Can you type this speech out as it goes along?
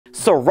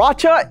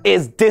Sriracha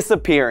is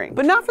disappearing,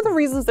 but not for the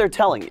reasons they're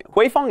telling you.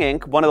 Huifeng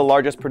Inc., one of the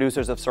largest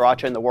producers of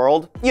Sriracha in the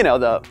world, you know,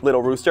 the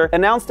little rooster,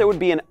 announced there would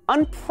be an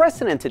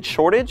unprecedented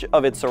shortage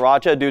of its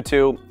Sriracha due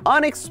to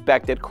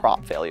unexpected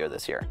crop failure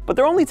this year. But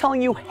they're only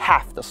telling you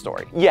half the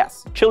story.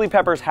 Yes, chili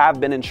peppers have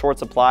been in short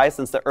supply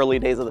since the early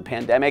days of the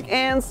pandemic,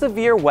 and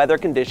severe weather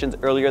conditions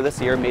earlier this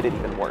year made it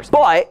even worse.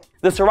 But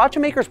the Sriracha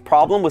maker's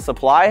problem with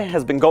supply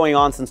has been going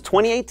on since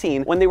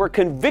 2018, when they were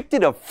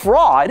convicted of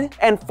fraud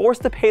and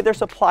forced to pay their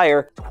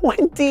supplier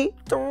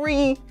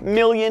 $23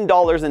 million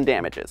in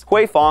damages.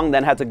 Huifeng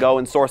then had to go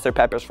and source their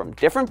peppers from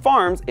different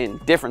farms in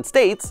different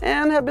states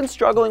and have been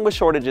struggling with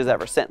shortages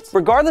ever since.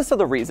 Regardless of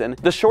the reason,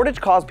 the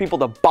shortage caused people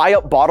to buy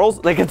up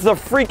bottles like it's the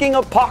freaking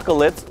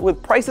apocalypse,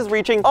 with prices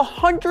reaching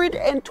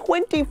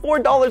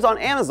 $124 on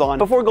Amazon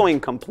before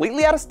going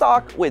completely out of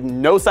stock with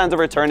no signs of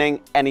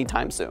returning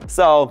anytime soon.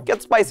 So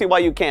get spicy while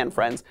you can,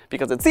 friends,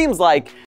 because it seems like